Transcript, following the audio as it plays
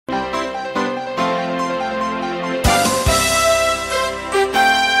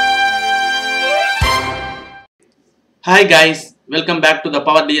Hi guys, welcome back to the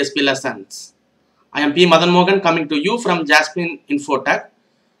Power DSP lessons. I am P.Madhan Mohan coming to you from Jasmine Infotech.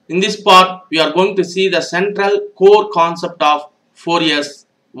 In this part, we are going to see the central core concept of Fourier's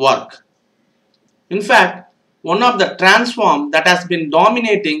work. In fact, one of the transform that has been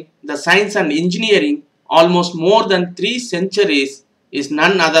dominating the science and engineering almost more than 3 centuries is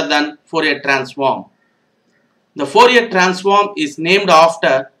none other than Fourier transform. The Fourier transform is named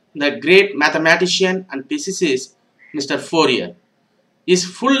after the great mathematician and physicist Mr. Fourier. His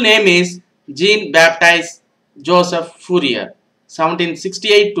full name is Jean-Baptiste Joseph Fourier,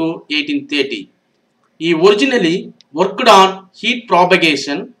 1768 to 1830. He originally worked on heat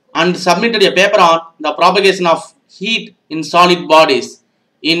propagation and submitted a paper on the propagation of heat in solid bodies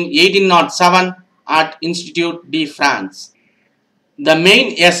in 1807 at Institut de France. The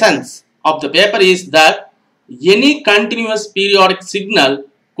main essence of the paper is that any continuous periodic signal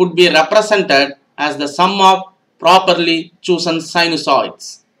could be represented as the sum of properly chosen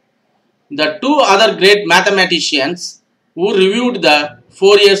sinusoids. The two other great mathematicians who reviewed the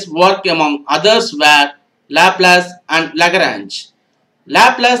Fourier's work among others were Laplace and Lagrange.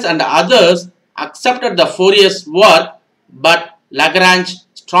 Laplace and others accepted the Fourier's work, but Lagrange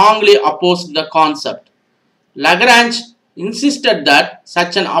strongly opposed the concept. Lagrange insisted that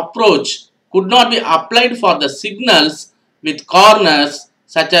such an approach could not be applied for the signals with corners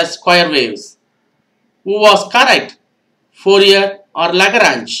such as square waves. Who was correct, Fourier or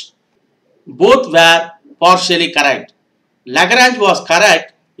Lagrange? Both were partially correct. Lagrange was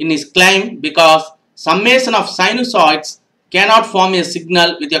correct in his claim because summation of sinusoids cannot form a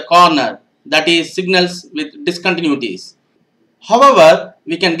signal with a corner, that is, signals with discontinuities. However,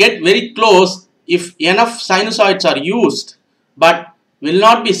 we can get very close if enough sinusoids are used, but will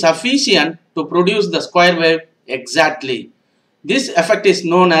not be sufficient to produce the square wave exactly. This effect is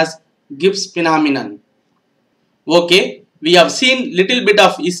known as Gibbs phenomenon. Okay, we have seen little bit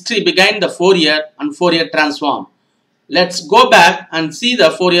of history behind the Fourier and Fourier transform. Let's go back and see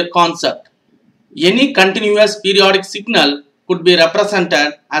the Fourier concept. Any continuous periodic signal could be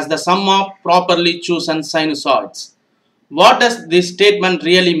represented as the sum of properly chosen sinusoids. What does this statement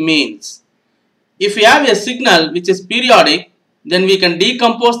really means? If we have a signal which is periodic, then we can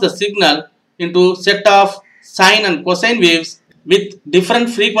decompose the signal into set of sine and cosine waves with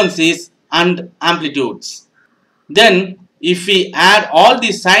different frequencies and amplitudes. Then if we add all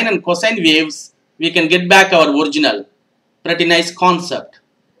these sine and cosine waves, we can get back our original. Pretty nice concept.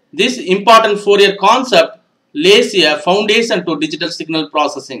 This important Fourier concept lays a foundation to digital signal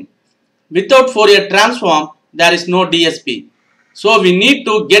processing. Without Fourier transform, there is no DSP. So we need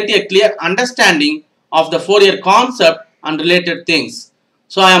to get a clear understanding of the Fourier concept and related things.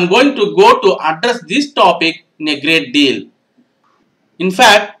 So I am going to go to address this topic in a great deal. In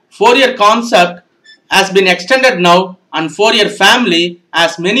fact, Fourier concept has been extended now, and Fourier family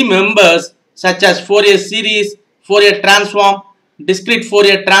has many members such as Fourier series, Fourier transform, discrete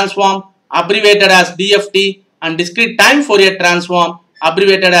Fourier transform abbreviated as DFT, and discrete time Fourier transform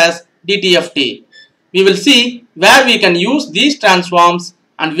abbreviated as DTFT. We will see where we can use these transforms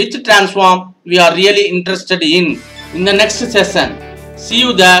and which transform we are really interested in the next session. See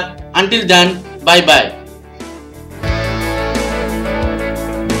you there. Until then, bye bye.